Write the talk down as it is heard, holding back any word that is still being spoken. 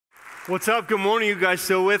What's up? Good morning. You guys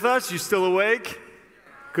still with us? You still awake?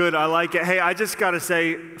 Good. I like it. Hey, I just got to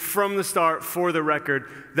say from the start, for the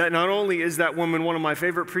record, that not only is that woman one of my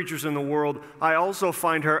favorite preachers in the world, I also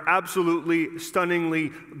find her absolutely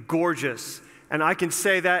stunningly gorgeous. And I can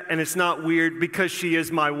say that, and it's not weird because she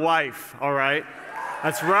is my wife, all right?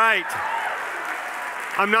 That's right.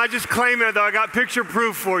 I'm not just claiming it, though. I got picture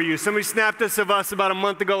proof for you. Somebody snapped this of us about a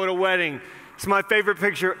month ago at a wedding. It's my favorite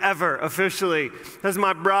picture ever, officially. That's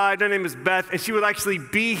my bride. Her name is Beth, and she will actually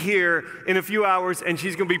be here in a few hours, and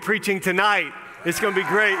she's going to be preaching tonight. It's going to be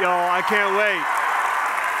great, y'all. I can't wait.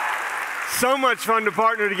 So much fun to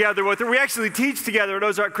partner together with her. We actually teach together at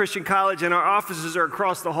Ozark Christian College, and our offices are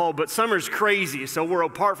across the hall, but summer's crazy, so we're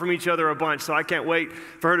apart from each other a bunch, so I can't wait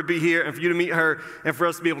for her to be here and for you to meet her and for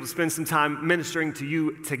us to be able to spend some time ministering to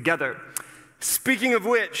you together. Speaking of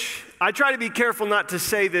which, I try to be careful not to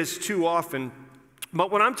say this too often,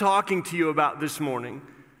 but what I'm talking to you about this morning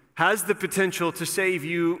has the potential to save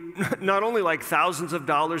you not only like thousands of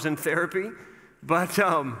dollars in therapy, but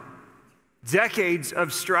decades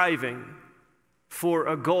of striving for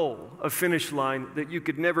a goal, a finish line that you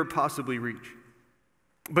could never possibly reach.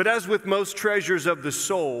 But as with most treasures of the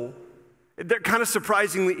soul, they're kind of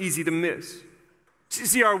surprisingly easy to miss.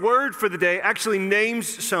 See, our word for the day actually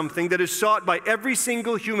names something that is sought by every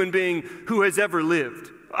single human being who has ever lived.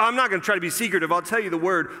 I'm not going to try to be secretive. I'll tell you the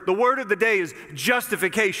word. The word of the day is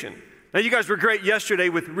justification. Now, you guys were great yesterday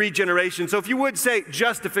with regeneration, so if you would say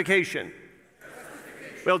justification.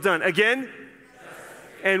 Well done. Again?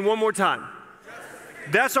 And one more time.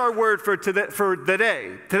 That's our word for the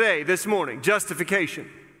day, today, this morning, justification.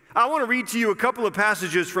 I want to read to you a couple of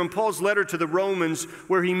passages from Paul's letter to the Romans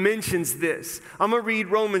where he mentions this. I'm going to read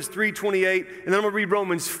Romans 3:28, and then I'm going to read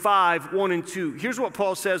Romans 5:1 and 2. Here's what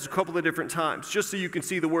Paul says a couple of different times, just so you can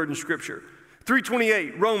see the word in Scripture.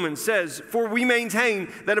 3:28, Romans says, "For we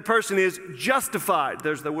maintain that a person is justified,"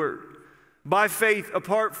 there's the word, "by faith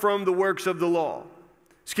apart from the works of the law."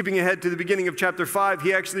 Skipping ahead to the beginning of chapter 5,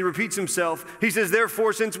 he actually repeats himself. He says,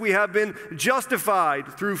 "Therefore, since we have been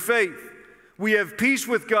justified through faith, we have peace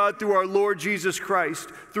with God through our Lord Jesus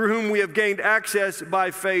Christ, through whom we have gained access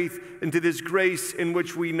by faith into this grace in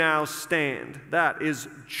which we now stand." That is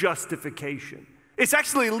justification. It's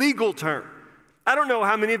actually a legal term. I don't know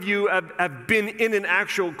how many of you have been in an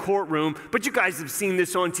actual courtroom, but you guys have seen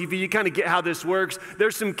this on TV. You kind of get how this works.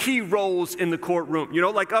 There's some key roles in the courtroom. You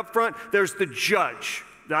know, like up front, there's the judge.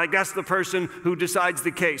 Like that's the person who decides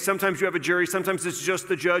the case. Sometimes you have a jury, sometimes it's just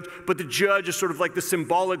the judge, but the judge is sort of like the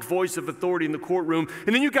symbolic voice of authority in the courtroom.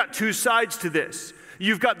 And then you've got two sides to this.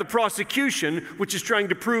 You've got the prosecution, which is trying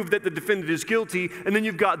to prove that the defendant is guilty, and then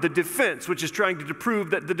you've got the defense, which is trying to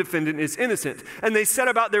prove that the defendant is innocent. And they set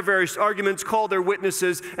about their various arguments, call their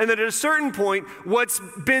witnesses, and then at a certain point, what's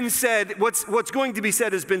been said, what's going to be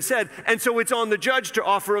said has been said, and so it's on the judge to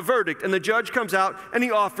offer a verdict. And the judge comes out and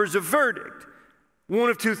he offers a verdict. One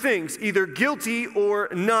of two things, either guilty or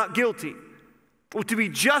not guilty. Well, to be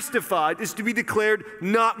justified is to be declared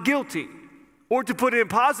not guilty. Or to put it in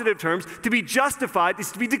positive terms, to be justified is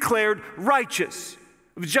to be declared righteous.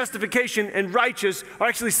 Justification and righteous are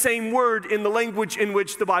actually the same word in the language in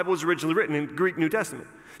which the Bible was originally written, in Greek New Testament.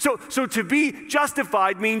 So to be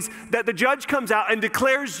justified means that the judge comes out and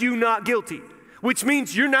declares you not guilty, which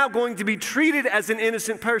means you're now going to be treated as an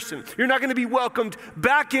innocent person. You're not going to be welcomed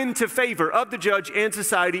back into favor of the judge and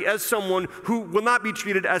society as someone who will not be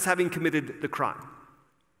treated as having committed the crime.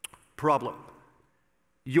 Problem: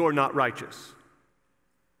 you're not righteous.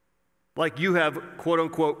 Like you have, quote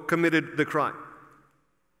unquote, committed the crime.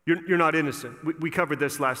 You're not innocent. We covered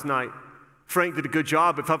this last night. Frank did a good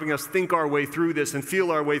job of helping us think our way through this and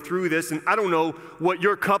feel our way through this. And I don't know what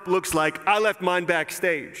your cup looks like. I left mine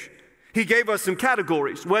backstage. He gave us some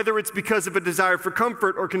categories, whether it's because of a desire for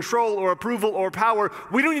comfort or control or approval or power.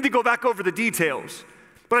 We don't need to go back over the details.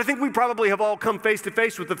 But I think we probably have all come face to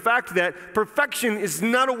face with the fact that perfection is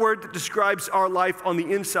not a word that describes our life on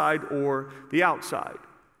the inside or the outside.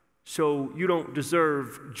 So you don't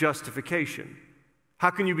deserve justification. How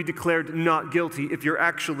can you be declared not guilty if you're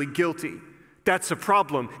actually guilty? That's a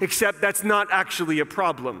problem, except that's not actually a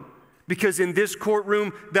problem. Because in this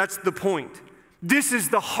courtroom, that's the point. This is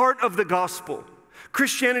the heart of the gospel.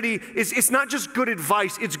 Christianity it's not just good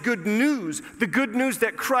advice, it's good news. The good news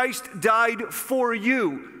that Christ died for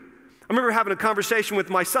you. I remember having a conversation with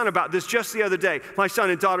my son about this just the other day. My son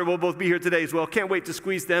and daughter will both be here today as well. Can't wait to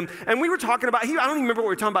squeeze them. And we were talking about, I don't even remember what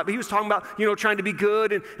we were talking about, but he was talking about, trying to be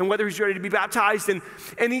good and whether he's ready to be baptized.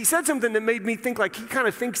 And he said something that made me think like he kind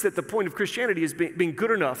of thinks that the point of Christianity is being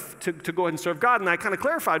good enough to go ahead and serve God. And I kind of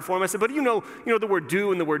clarified for him. I said, but you know the word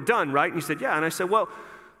do and the word done, right? And he said, yeah. And I said, well,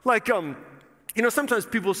 like, You know, sometimes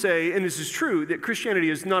people say, and this is true, that Christianity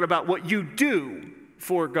is not about what you do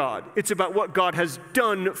for God. It's about what God has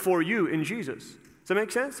done for you in Jesus. Does that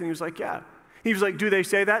make sense? And he was like, yeah. He was like, do they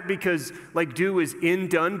say that because like do is in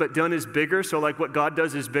done, but done is bigger? So like what God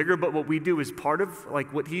does is bigger, but what we do is part of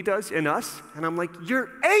like what he does in us? And I'm like, you're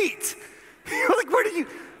 8. You're like,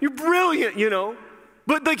 you're brilliant, you know?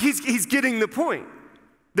 But like he's getting the point.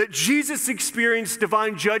 That Jesus experienced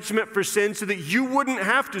divine judgment for sin so that you wouldn't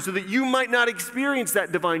have to, so that you might not experience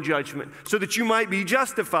that divine judgment, so that you might be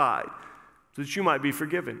justified, so that you might be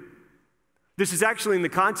forgiven. This is actually in the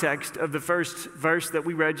context of the first verse that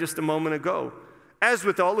we read just a moment ago. As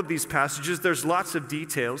with all of these passages, there's lots of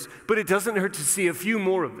details, but it doesn't hurt to see a few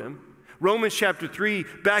more of them. Romans chapter 3,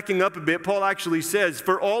 backing up a bit, Paul actually says,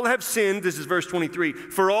 for all have sinned, this is verse 23,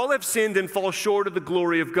 for all have sinned and fall short of the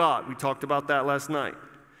glory of God. We talked about that last night.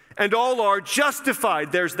 And all are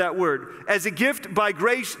justified, there's that word, as a gift by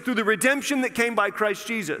grace through the redemption that came by Christ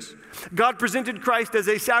Jesus. God presented Christ as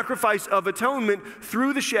a sacrifice of atonement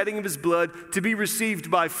through the shedding of his blood to be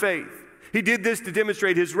received by faith. He did this to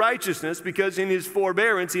demonstrate his righteousness because in his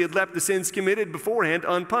forbearance he had left the sins committed beforehand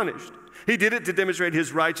unpunished. He did it to demonstrate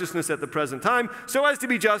his righteousness at the present time so as to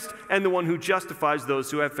be just and the one who justifies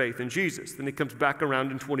those who have faith in Jesus. Then he comes back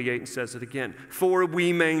around in 28 and says it again. For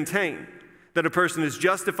we maintain that a person is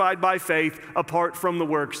justified by faith apart from the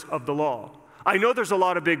works of the law. I know there's a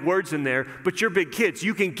lot of big words in there, but you're big kids.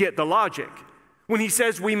 You can get the logic. When he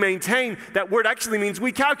says we maintain, that word actually means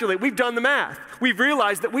we calculate. We've done the math. We've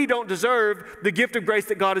realized that we don't deserve the gift of grace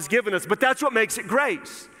that God has given us, but that's what makes it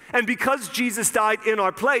grace. And because Jesus died in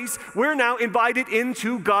our place, we're now invited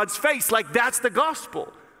into God's face. Like that's the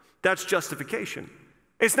gospel. That's justification.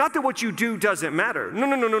 It's not that what you do doesn't matter. No,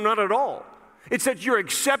 not at all. It's that your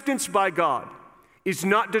acceptance by God is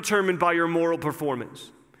not determined by your moral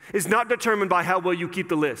performance. It's not determined by how well you keep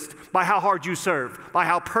the list, by how hard you serve, by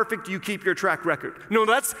how perfect you keep your track record. No,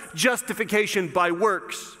 that's justification by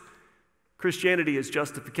works. Christianity is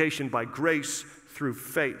justification by grace through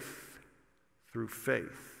faith. Through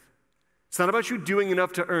faith. It's not about you doing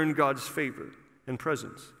enough to earn God's favor and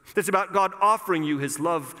presence. It's about God offering you his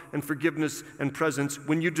love and forgiveness and presence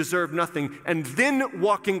when you deserve nothing and then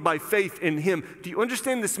walking by faith in him. Do you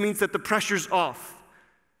understand this means that the pressure's off?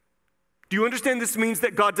 Do you understand this means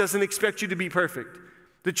that God doesn't expect you to be perfect?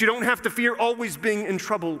 That you don't have to fear always being in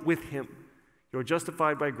trouble with him? You're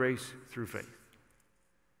justified by grace through faith.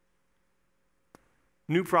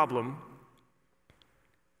 New problem.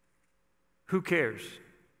 Who cares?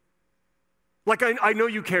 Like I know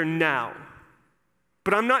you care now.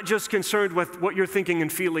 But I'm not just concerned with what you're thinking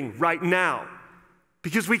and feeling right now,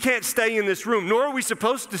 because we can't stay in this room, nor are we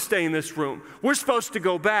supposed to stay in this room. We're supposed to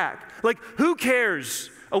go back. Like, who cares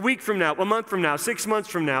a week from now, a month from now, 6 months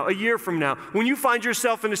from now, a year from now, when you find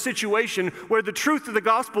yourself in a situation where the truth of the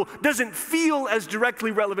gospel doesn't feel as directly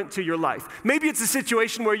relevant to your life? Maybe it's a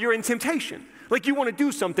situation where you're in temptation. Like you want to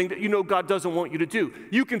do something that you know God doesn't want you to do.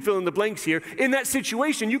 You can fill in the blanks here. In that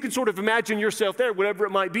situation, you can sort of imagine yourself there, whatever it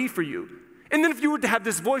might be for you. And then if you were to have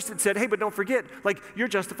this voice that said, hey, but don't forget, like you're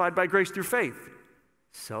justified by grace through faith.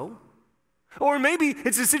 So? Or maybe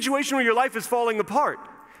it's a situation where your life is falling apart.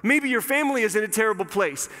 Maybe your family is in a terrible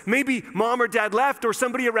place. Maybe mom or dad left, or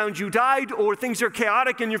somebody around you died, or things are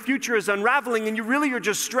chaotic and your future is unraveling and you really are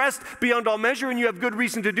just stressed beyond all measure and you have good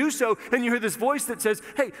reason to do so. And you hear this voice that says,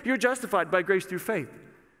 hey, you're justified by grace through faith.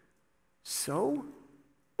 So?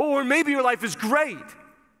 Or maybe your life is great.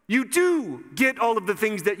 You do get all of the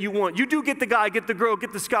things that you want. You do get the guy, get the girl,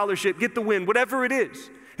 get the scholarship, get the win, whatever it is.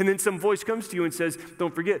 And then some voice comes to you and says,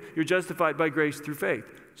 don't forget, you're justified by grace through faith.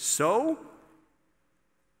 So?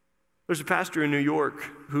 There's a pastor in New York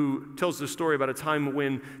who tells this story about a time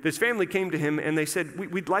when this family came to him and they said,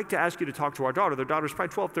 we'd like to ask you to talk to our daughter. Their daughter's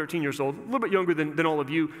probably 12, 13 years old, a little bit younger than all of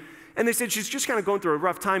you. And they said she's just kind of going through a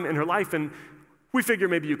rough time in her life and we figure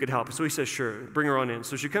maybe you could help. So he says, sure, bring her on in.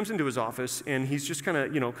 So she comes into his office, and he's just kind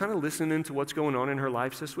of listening to what's going on in her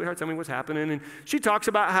life. Says, sweetheart, tell me what's happening. And she talks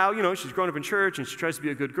about how, she's grown up in church, and she tries to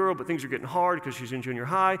be a good girl, but things are getting hard because she's in junior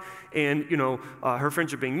high, and, her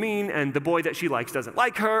friends are being mean, and the boy that she likes doesn't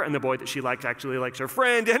like her, and the boy that she likes actually likes her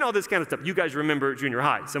friend, and all this kind of stuff. You guys remember junior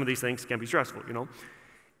high. Some of these things can be stressful,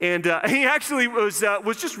 And he actually was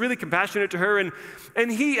just really compassionate to her.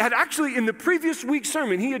 And he had actually, in the previous week's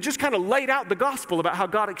sermon, he had just kind of laid out the gospel about how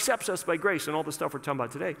God accepts us by grace and all the stuff we're talking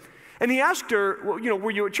about today. And he asked her, well, were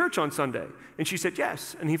you at church on Sunday? And she said,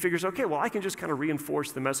 yes. And he figures, okay, well, I can just kind of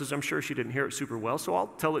reinforce the message. I'm sure she didn't hear it super well, so I'll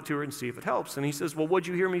tell it to her and see if it helps. And he says, well, what'd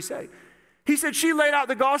you hear me say? He said, she laid out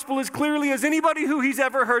the gospel as clearly as anybody who he's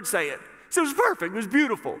ever heard say it. So it was perfect. It was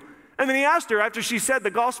beautiful. And then he asked her, after she said the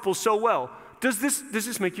gospel so well, does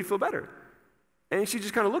this make you feel better? And she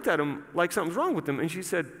just kind of looked at him like something's wrong with him. And she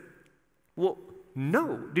said, well,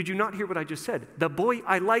 no, did you not hear what I just said? The boy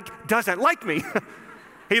I like doesn't like me.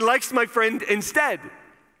 He likes my friend instead.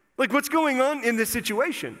 Like, what's going on in this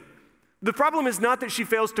situation? The problem is not that she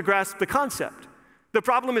fails to grasp the concept. The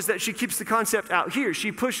problem is that she keeps the concept out here.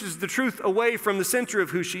 She pushes the truth away from the center of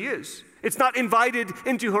who she is. It's not invited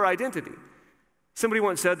into her identity. Somebody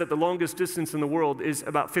once said that the longest distance in the world is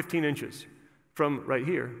about 15 inches from right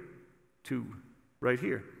here to right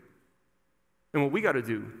here. And what we got to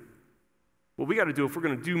do if we're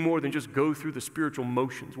going to do more than just go through the spiritual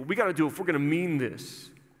motions, what we got to do if we're going to mean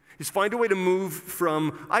this is find a way to move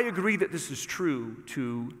from, I agree that this is true,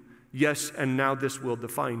 to, yes, and now this will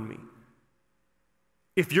define me.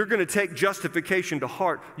 If you're going to take justification to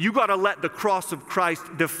heart, you got to let the cross of Christ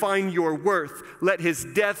define your worth. Let his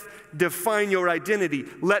death define your identity.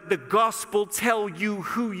 Let the gospel tell you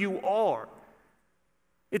who you are.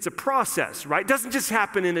 It's a process, right? It doesn't just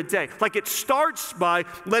happen in a day. Like, it starts by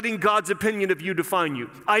letting God's opinion of you define you.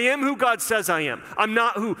 I am who God says I am. I'm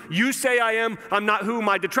not who you say I am. I'm not who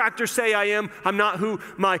my detractors say I am. I'm not who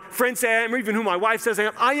my friends say I am, or even who my wife says I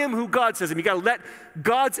am. I am who God says I am. You got to let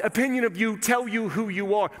God's opinion of you tell you who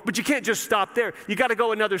you are. But you can't just stop there. You got to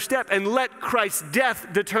go another step and let Christ's death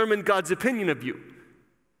determine God's opinion of you.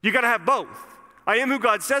 You got to have both. I am who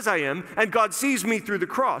God says I am, and God sees me through the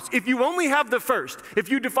cross. If you only have the first, if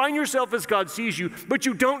you define yourself as God sees you, but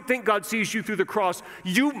you don't think God sees you through the cross,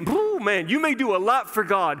 you may do a lot for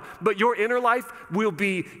God, but your inner life will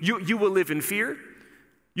be, you will live in fear,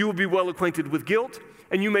 you will be well acquainted with guilt,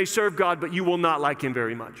 and you may serve God, but you will not like him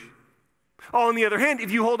very much. On the other hand, if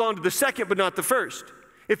you hold on to the second but not the first,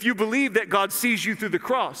 if you believe that God sees you through the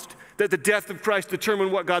cross, that the death of Christ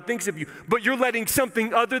determined what God thinks of you, but you're letting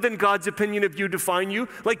something other than God's opinion of you define you,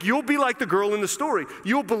 like, you'll be like the girl in the story.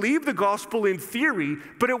 You'll believe the gospel in theory,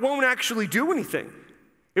 but it won't actually do anything.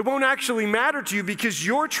 It won't actually matter to you because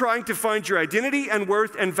you're trying to find your identity and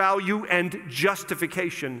worth and value and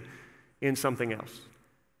justification in something else.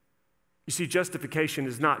 You see, justification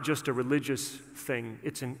is not just a religious thing.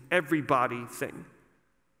 It's an everybody thing.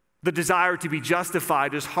 The desire to be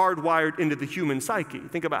justified is hardwired into the human psyche.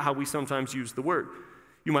 Think about how we sometimes use the word.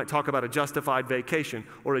 You might talk about a justified vacation,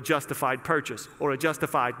 or a justified purchase, or a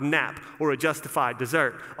justified nap, or a justified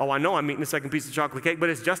dessert. Oh, I know I'm eating the second piece of chocolate cake,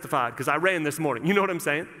 but it's justified because I ran this morning. You know what I'm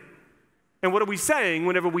saying? And what are we saying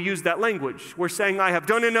whenever we use that language? We're saying, I have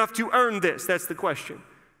done enough to earn this. That's the question.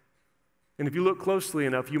 And if you look closely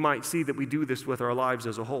enough, you might see that we do this with our lives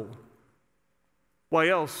as a whole. Why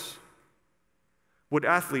else would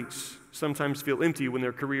athletes sometimes feel empty when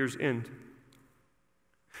their careers end?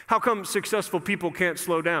 How come successful people can't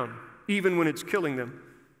slow down, even when it's killing them?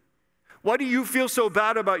 Why do you feel so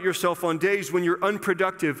bad about yourself on days when you're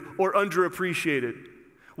unproductive or underappreciated?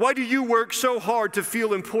 Why do you work so hard to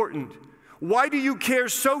feel important? Why do you care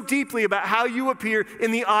so deeply about how you appear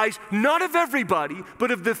in the eyes, not of everybody,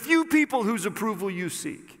 but of the few people whose approval you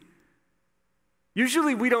seek?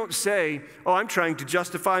 Usually we don't say, oh, I'm trying to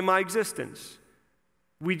justify my existence.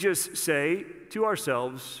 We just say to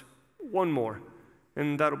ourselves, one more,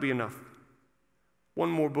 and that'll be enough.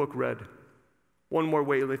 One more book read, one more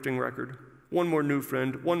weightlifting record, one more new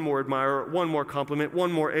friend, one more admirer, one more compliment,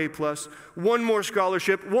 one more A+, one more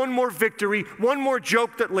scholarship, one more victory, one more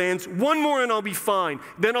joke that lands, one more and I'll be fine.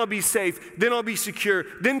 Then I'll be safe, then I'll be secure,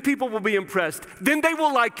 then people will be impressed, then they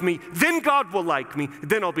will like me, then God will like me,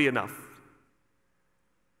 then I'll be enough.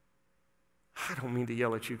 I don't mean to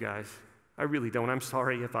yell at you guys. I really don't. I'm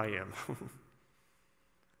sorry if I am.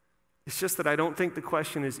 It's just that I don't think the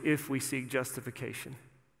question is if we seek justification,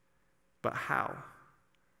 but how.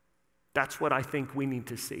 That's what I think we need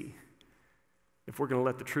to see if we're going to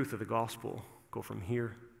let the truth of the gospel go from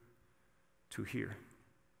here to here.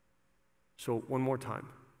 So one more time.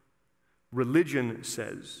 Religion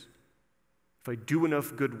says, if I do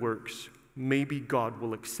enough good works, maybe God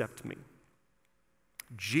will accept me.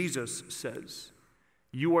 Jesus says,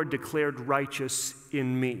 you are declared righteous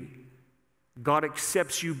in me. God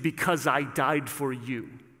accepts you because I died for you.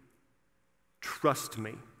 Trust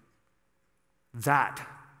me. That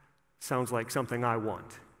sounds like something I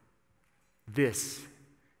want. This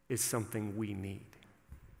is something we need.